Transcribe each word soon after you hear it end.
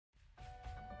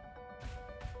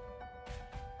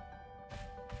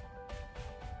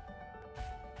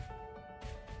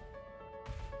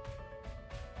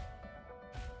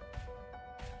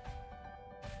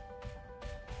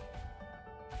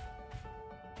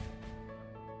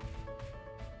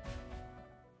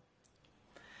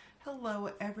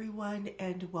Hello everyone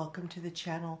and welcome to the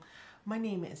channel. My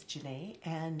name is Jene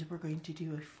and we're going to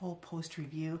do a full post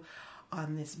review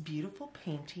on this beautiful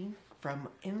painting from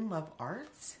Inlove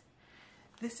Arts.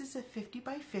 This is a 50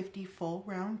 by 50 full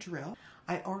round drill.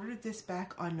 I ordered this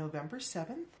back on November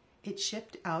 7th. It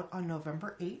shipped out on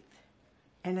November 8th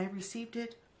and I received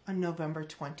it on November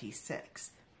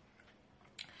 26th.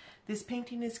 This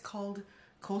painting is called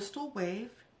Coastal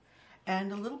Wave.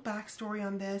 And a little backstory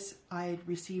on this, I had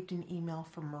received an email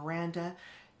from Miranda,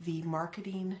 the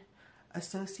marketing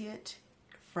associate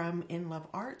from Inlove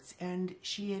Arts, and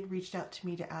she had reached out to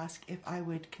me to ask if I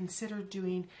would consider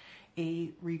doing a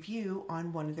review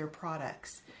on one of their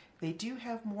products. They do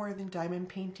have more than diamond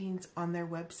paintings on their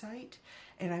website,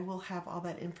 and I will have all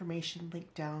that information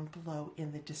linked down below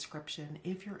in the description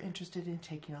if you're interested in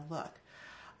taking a look.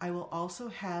 I will also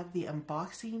have the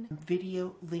unboxing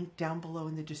video linked down below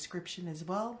in the description as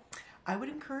well. I would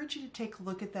encourage you to take a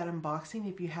look at that unboxing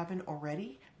if you haven't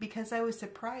already, because I was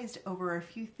surprised over a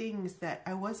few things that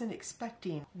I wasn't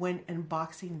expecting when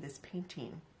unboxing this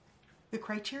painting. The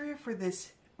criteria for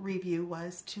this review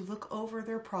was to look over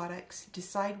their products,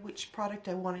 decide which product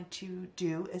I wanted to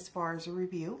do as far as a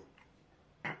review,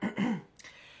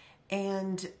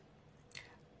 and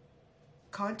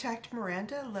contact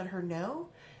Miranda, let her know.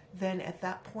 Then at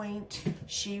that point,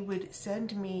 she would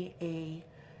send me a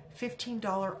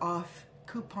 $15 off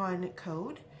coupon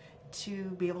code to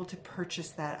be able to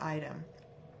purchase that item.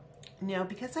 Now,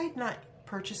 because I had not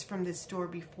purchased from this store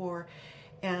before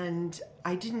and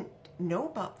I didn't know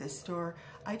about this store,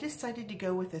 I decided to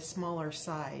go with a smaller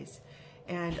size.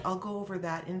 And I'll go over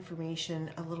that information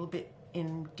a little bit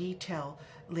in detail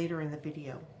later in the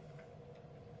video.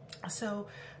 So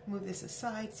move this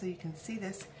aside so you can see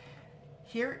this.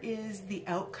 Here is the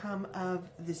outcome of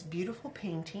this beautiful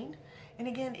painting. And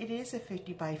again, it is a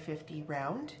 50 by 50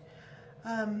 round.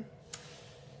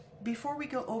 Before we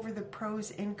go over the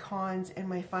pros and cons and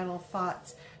my final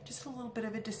thoughts, just a little bit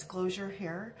of a disclosure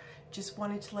here. Just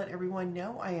wanted to let everyone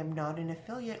know I am not an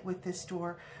affiliate with this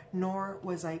store, nor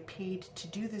was I paid to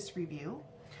do this review.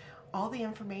 All the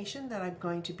information that I'm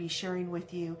going to be sharing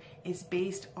with you is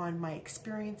based on my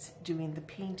experience doing the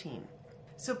painting.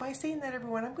 So by saying that,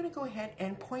 everyone, I'm going to go ahead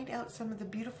and point out some of the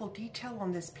beautiful detail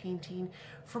on this painting.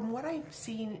 From what I'm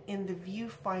seeing in the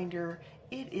viewfinder,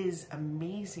 it is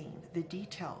amazing, the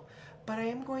detail. But I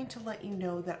am going to let you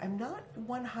know that I'm not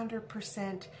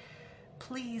 100%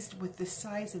 pleased with the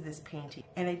size of this painting.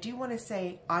 And I do want to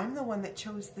say I'm the one that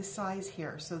chose the size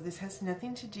here, so this has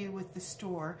nothing to do with the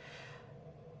store.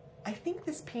 I think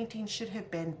this painting should have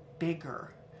been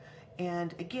bigger.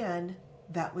 And again,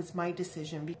 that was my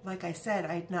decision. Like I said,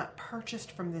 I had not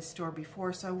purchased from this store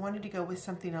before, so I wanted to go with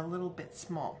something a little bit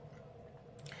small.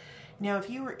 Now, if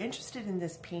you are interested in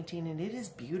this painting, and it is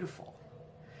beautiful,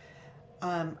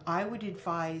 I would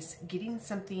advise getting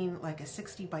something like a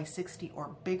 60 by 60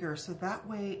 or bigger, so that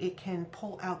way it can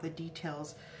pull out the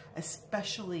details,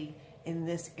 especially in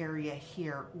this area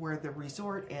here where the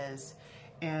resort is,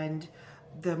 and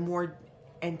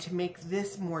to make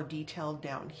this more detailed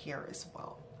down here as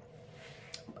well.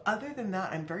 Other than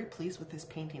that, I'm very pleased with this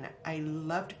painting. I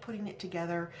loved putting it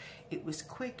together. It was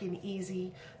quick and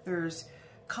easy. There's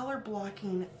color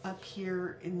blocking up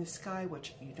here in the sky,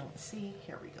 which you don't see.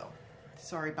 Here we go.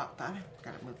 Sorry about that. I've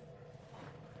got to move.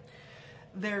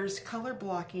 There's color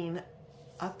blocking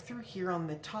up through here on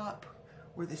the top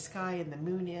where the sky and the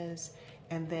moon is.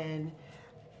 And then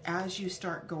as you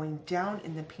start going down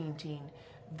in the painting,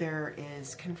 there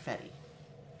is confetti.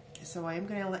 So I am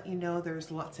going to let you know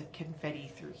there's lots of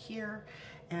confetti through here,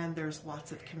 and there's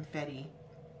lots of confetti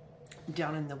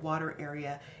down in the water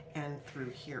area and through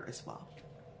here as well.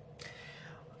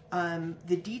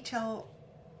 The detail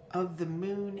of the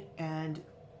moon and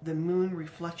the moon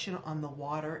reflection on the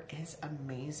water is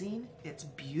amazing. It's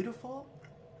beautiful.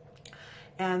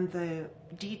 And the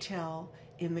detail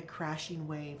in the crashing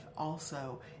wave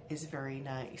also is very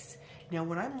nice. Now,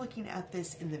 when I'm looking at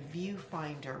this in the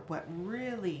viewfinder, what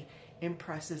really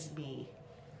impresses me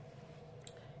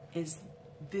is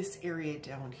this area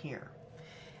down here.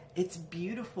 It's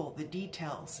beautiful, the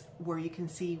details, where you can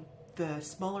see the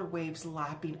smaller waves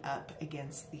lapping up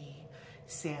against the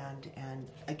sand, and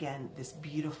again, this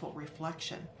beautiful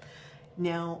reflection.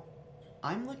 Now,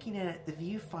 I'm looking at the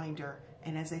viewfinder,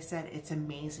 and as I said, it's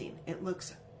amazing. It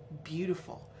looks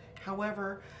beautiful.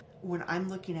 However, when I'm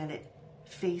looking at it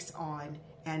face on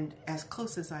and as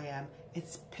close as I am,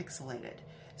 it's pixelated.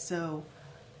 So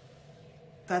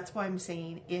that's why I'm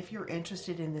saying if you're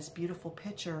interested in this beautiful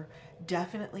picture,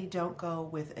 definitely don't go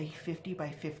with a 50 by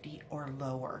 50 or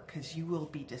lower, because you will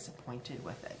be disappointed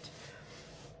with it.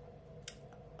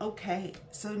 Okay,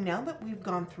 so now that we've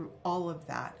gone through all of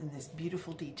that in this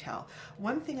beautiful detail,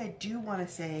 one thing I do want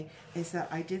to say is that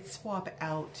I did swap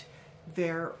out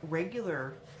their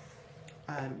regular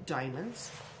diamonds.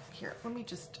 Here, let me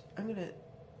just, I'm going to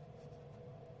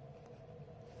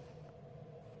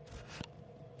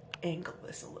angle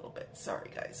this a little bit. Sorry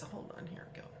guys, hold on, here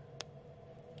we go.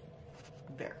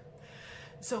 There.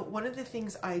 So one of the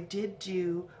things I did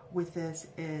do with this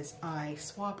is I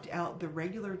swapped out the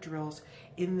regular drills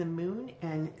in the moon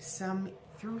and some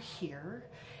through here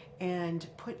and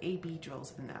put AB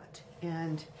drills in that.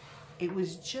 And it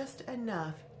was just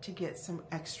enough to get some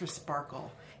extra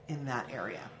sparkle in that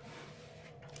area.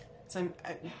 So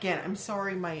I'm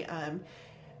sorry, I'm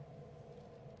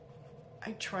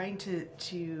trying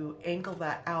to angle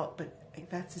that out, but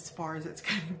that's as far as it's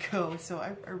going to go. So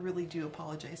I really do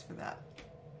apologize for that.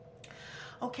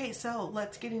 Okay, so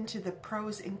let's get into the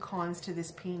pros and cons to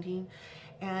this painting.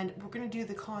 And we're going to do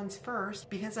the cons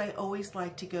first because I always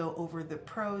like to go over the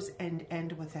pros and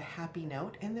end with a happy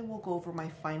note. And then we'll go over my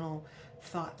final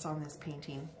thoughts on this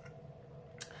painting.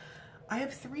 I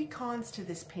have 3 cons to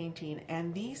this painting,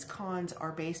 and these cons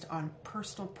are based on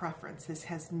personal preference. This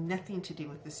has nothing to do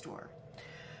with the store.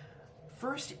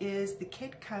 First is the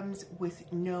kit comes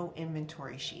with no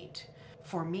inventory sheet.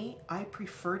 For me, I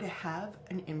prefer to have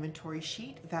an inventory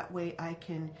sheet. That way I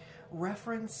can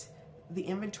reference the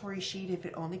inventory sheet if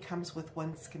it only comes with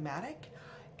one schematic.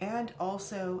 And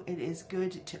also it is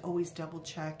good to always double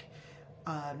check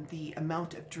the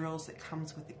amount of drills that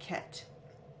comes with the kit.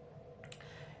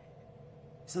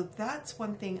 So that's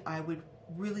one thing I would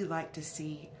really like to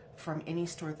see from any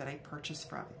store that I purchase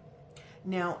from.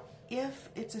 Now, if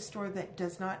it's a store that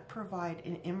does not provide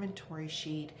an inventory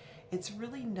sheet, it's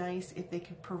really nice if they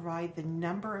could provide the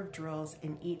number of drills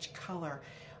in each color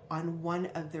on one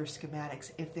of their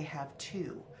schematics if they have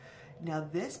 2. Now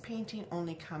this painting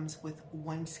only comes with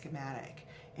 1 schematic,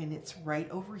 and it's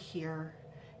right over here,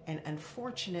 and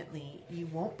unfortunately you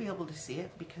won't be able to see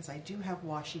it because I do have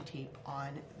washi tape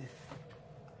on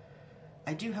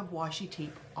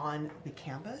the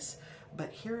canvas, but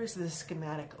here is the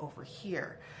schematic over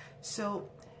here. So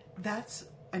that's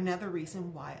another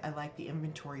reason why I like the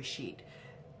inventory sheet.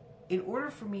 In order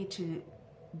for me to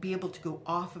be able to go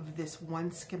off of this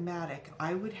one schematic,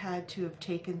 I would have to have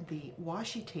taken the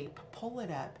washi tape, pull it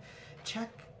up,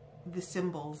 check the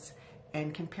symbols,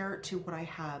 and compare it to what I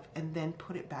have, and then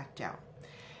put it back down.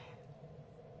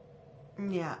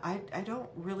 Yeah, I don't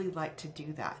really like to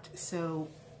do that. So,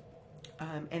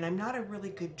 and I'm not a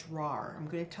really good drawer. I'm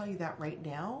going to tell you that right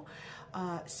now.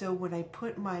 So when I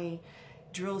put my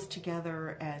drills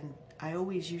together, and I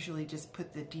always usually just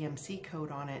put the DMC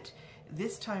code on it,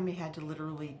 this time I had to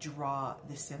literally draw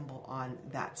the symbol on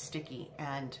that sticky,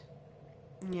 and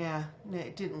yeah,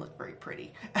 it didn't look very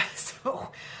pretty. So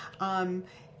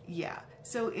yeah,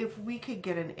 so if we could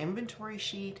get an inventory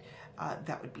sheet,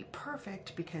 that would be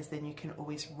perfect, because then you can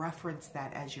always reference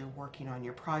that as you're working on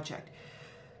your project.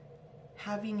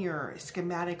 Having your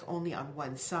schematic only on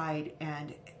one side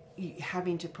and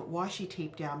having to put washi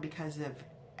tape down because of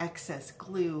excess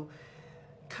glue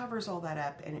covers all that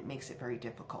up, and it makes it very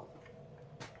difficult.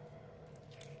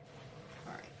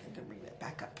 All right, I'm gonna bring that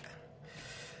back up.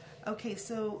 Okay,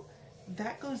 so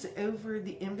that goes over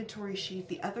the inventory sheet.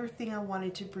 The other thing I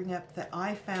wanted to bring up that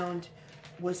I found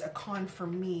was a con for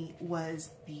me was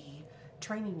the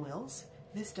training wheels.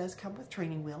 This does come with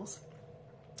training wheels.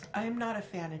 I am not a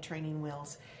fan of training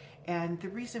wheels. And the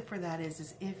reason for that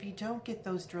is if you don't get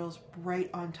those drills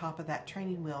right on top of that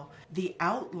training wheel, the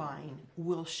outline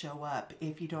will show up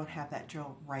if you don't have that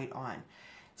drill right on.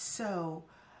 So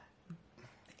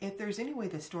if there's any way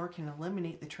the store can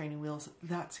eliminate the training wheels,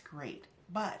 that's great.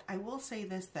 But I will say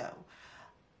this though,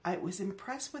 I was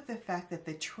impressed with the fact that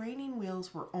the training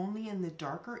wheels were only in the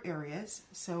darker areas.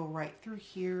 So right through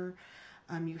here,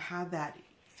 you have that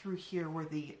through here where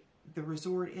the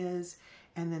resort is,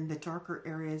 and then the darker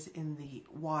areas in the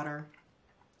water.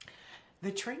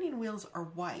 The training wheels are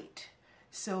white,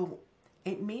 so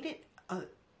it made it,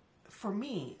 for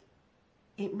me,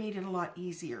 it made it a lot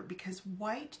easier, because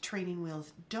white training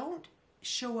wheels don't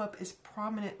show up as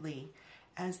prominently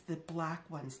as the black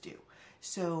ones do.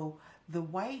 So the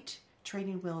white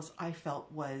training wheels I felt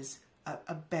was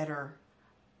a better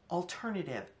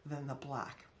alternative than the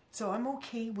black. So I'm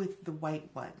okay with the white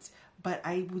ones, but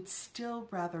I would still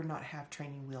rather not have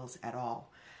training wheels at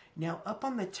all. Now up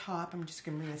on the top, I'm just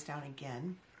going to bring this down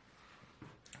again.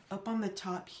 Up on the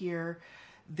top here,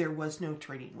 there was no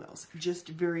training wheels, just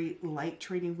very light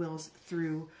training wheels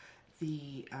through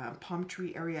the palm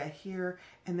tree area here,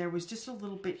 and there was just a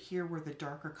little bit here where the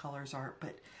darker colors are,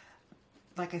 but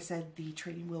like I said, the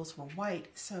training wheels were white,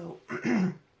 so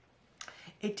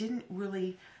it didn't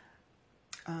really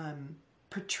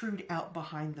protrude out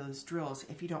behind those drills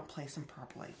if you don't place them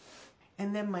properly.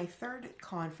 And then my third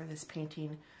con for this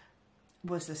painting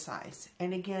was the size.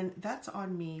 And again, that's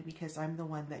on me because I'm the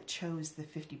one that chose the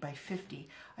 50 by 50.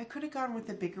 I could have gone with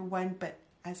a bigger one, but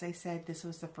as I said, this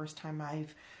was the first time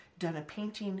I've done a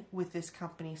painting with this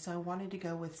company, so I wanted to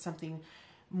go with something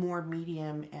more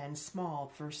medium and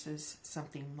small versus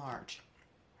something large.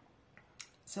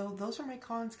 So those are my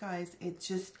cons, guys. It's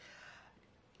just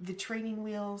the training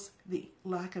wheels, the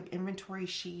lack of inventory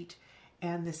sheet,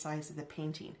 and the size of the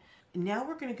painting. Now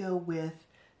we're going to go with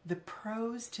the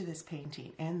pros to this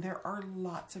painting, and there are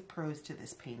lots of pros to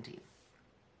this painting.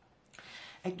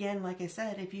 Again, like I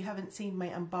said, if you haven't seen my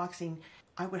unboxing,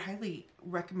 I would highly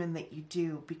recommend that you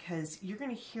do, because you're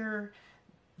going to hear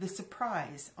the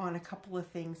surprise on a couple of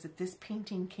things that this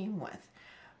painting came with.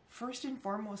 First and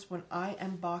foremost, when I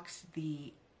unboxed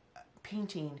the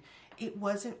painting, it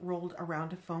wasn't rolled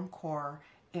around a foam core,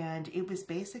 and it was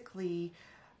basically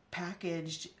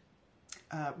packaged,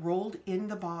 rolled in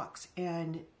the box,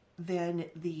 and then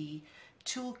the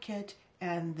toolkit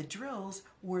and the drills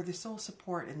were the sole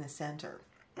support in the center.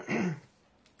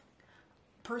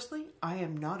 Personally, I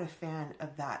am not a fan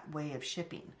of that way of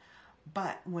shipping,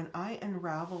 but when I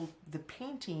unraveled the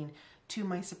painting, to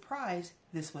my surprise,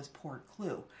 this was poured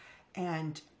glue,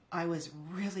 and I was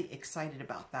really excited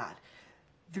about that.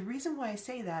 The reason why I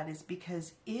say that is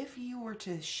because if you were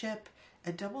to ship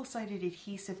a double-sided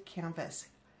adhesive canvas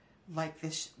like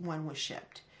this one was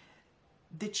shipped,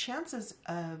 the chances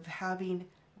of having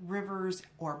rivers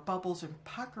or bubbles and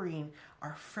puckering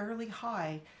are fairly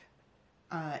high,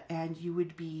 and you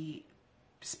would be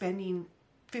spending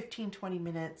 15-20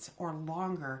 minutes or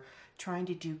longer trying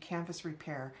to do canvas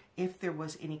repair if there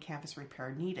was any canvas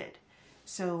repair needed.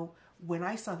 So when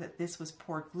I saw that this was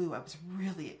poured glue, I was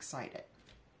really excited.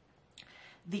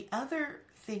 The other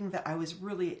thing that I was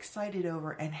really excited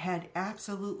over and had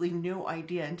absolutely no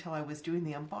idea until I was doing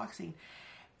the unboxing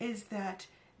is that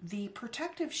the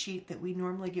protective sheet that we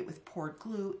normally get with poured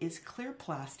glue is clear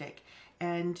plastic,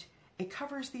 and it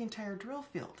covers the entire drill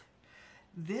field.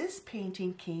 This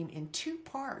painting came in two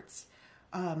parts.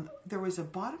 There was a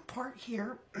bottom part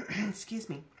here, excuse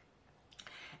me,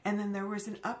 and then there was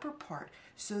an upper part.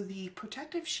 So the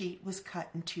protective sheet was cut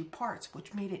in two parts,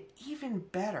 which made it even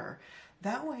better.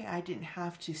 That way I didn't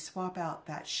have to swap out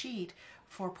that sheet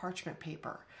for parchment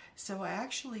paper. So I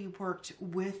actually worked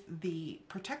with the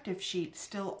protective sheet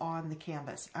still on the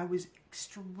canvas. I was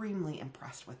extremely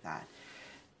impressed with that.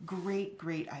 Great,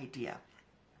 great idea.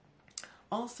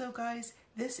 Also, guys,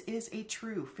 this is a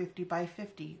true 50 by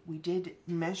 50. We did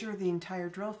measure the entire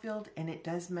drill field, and it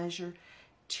does measure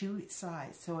to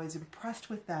size. So I was impressed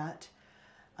with that.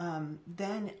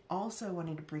 Then also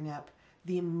wanted to bring up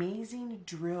the amazing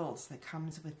drills that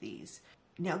comes with these.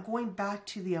 Now, going back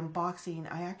to the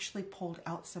unboxing, I actually pulled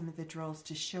out some of the drills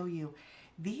to show you.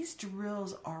 These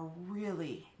drills are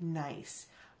really nice.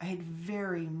 I had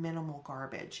very minimal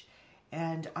garbage,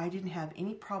 and I didn't have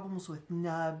any problems with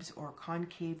nubs or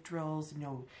concave drills,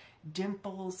 no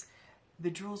dimples. The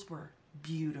drills were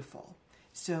beautiful.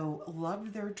 So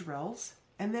loved their drills.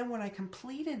 And then when I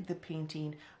completed the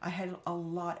painting, I had a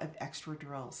lot of extra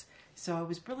drills. So I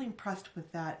was really impressed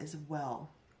with that as well.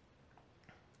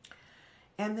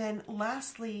 And then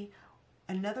lastly,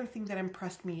 another thing that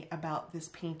impressed me about this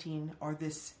painting or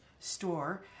this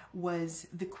store was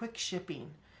the quick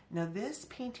shipping. Now, this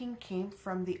painting came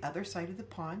from the other side of the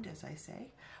pond, as I say,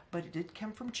 but it did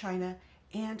come from China,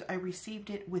 and I received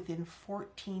it within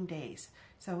 14 days.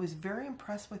 So I was very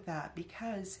impressed with that,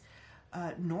 because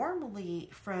normally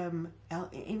from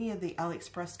any of the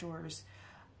AliExpress stores,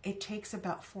 it takes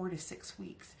about 4 to 6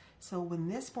 weeks. So when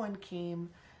this one came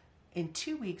in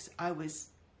 2 weeks, I was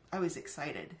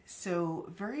excited.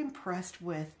 So very impressed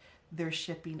with their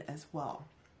shipping as well.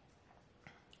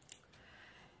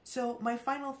 So my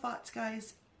final thoughts,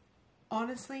 guys,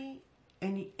 honestly,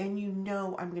 and you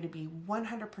know I'm going to be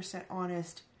 100%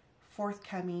 honest,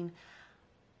 forthcoming,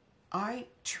 I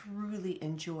truly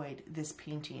enjoyed this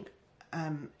painting.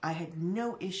 I had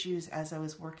no issues as I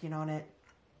was working on it.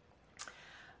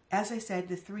 As I said,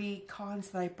 the 3 cons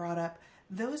that I brought up,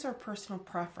 those are personal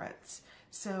preference.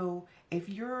 So if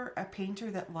you're a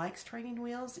painter that likes training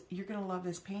wheels, you're going to love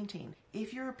this painting.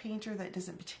 If you're a painter that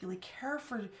doesn't particularly care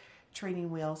for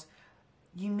training wheels,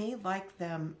 you may like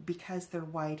them because they're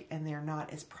white and they're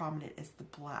not as prominent as the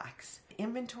blacks. The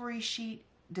inventory sheet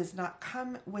does not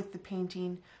come with the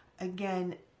painting.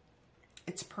 Again,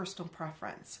 it's personal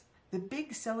preference. The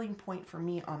big selling point for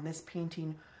me on this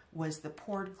painting was the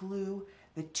poured glue,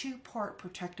 the 2-part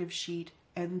protective sheet,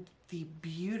 and the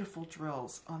beautiful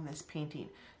drills on this painting.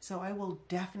 So I will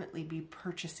definitely be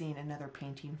purchasing another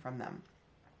painting from them.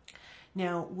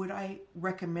 Now, would I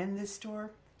recommend this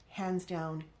store? Hands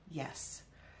down, yes.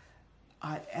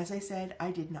 As I said,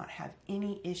 I did not have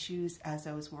any issues as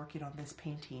I was working on this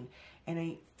painting, and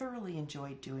I thoroughly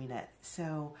enjoyed doing it.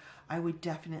 So I would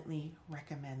definitely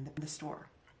recommend the store.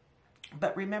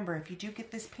 But remember, if you do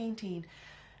get this painting,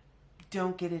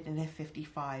 don't get it in a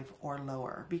 55 or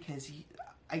lower, because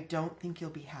I don't think you'll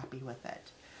be happy with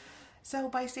it. So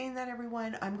by saying that,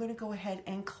 everyone, I'm going to go ahead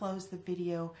and close the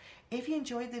video. If you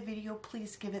enjoyed the video,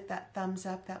 please give it that thumbs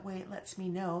up. That way it lets me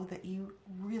know that you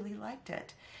really liked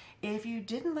it. If you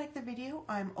didn't like the video,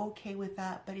 I'm okay with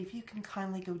that, but if you can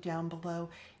kindly go down below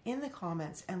in the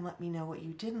comments and let me know what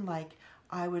you didn't like,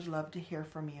 I would love to hear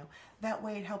from you. That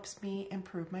way it helps me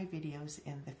improve my videos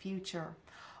in the future.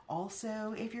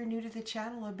 Also, if you're new to the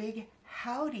channel, a big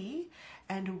howdy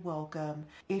and welcome.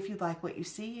 If you like what you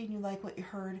see and you like what you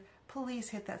heard, please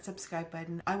hit that subscribe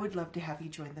button. I would love to have you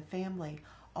join the family.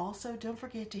 Also, don't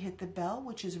forget to hit the bell,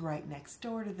 which is right next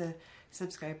door to the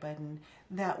subscribe button.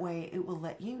 That way it will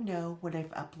let you know when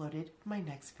I've uploaded my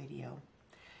next video.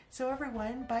 So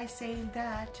everyone, by saying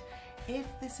that, if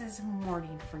this is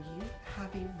morning for you,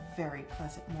 have a very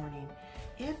pleasant morning.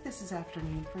 If this is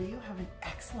afternoon for you, have an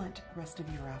excellent rest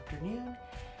of your afternoon.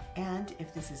 And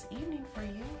if this is evening for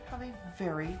you, have a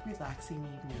very relaxing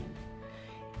evening.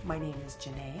 My name is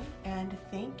Jene, and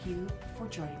thank you for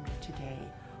joining me today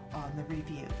on the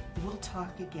review. We'll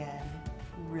talk again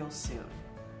real soon.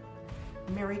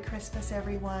 Merry Christmas,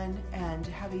 everyone, and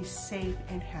have a safe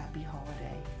and happy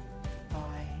holiday.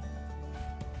 Bye.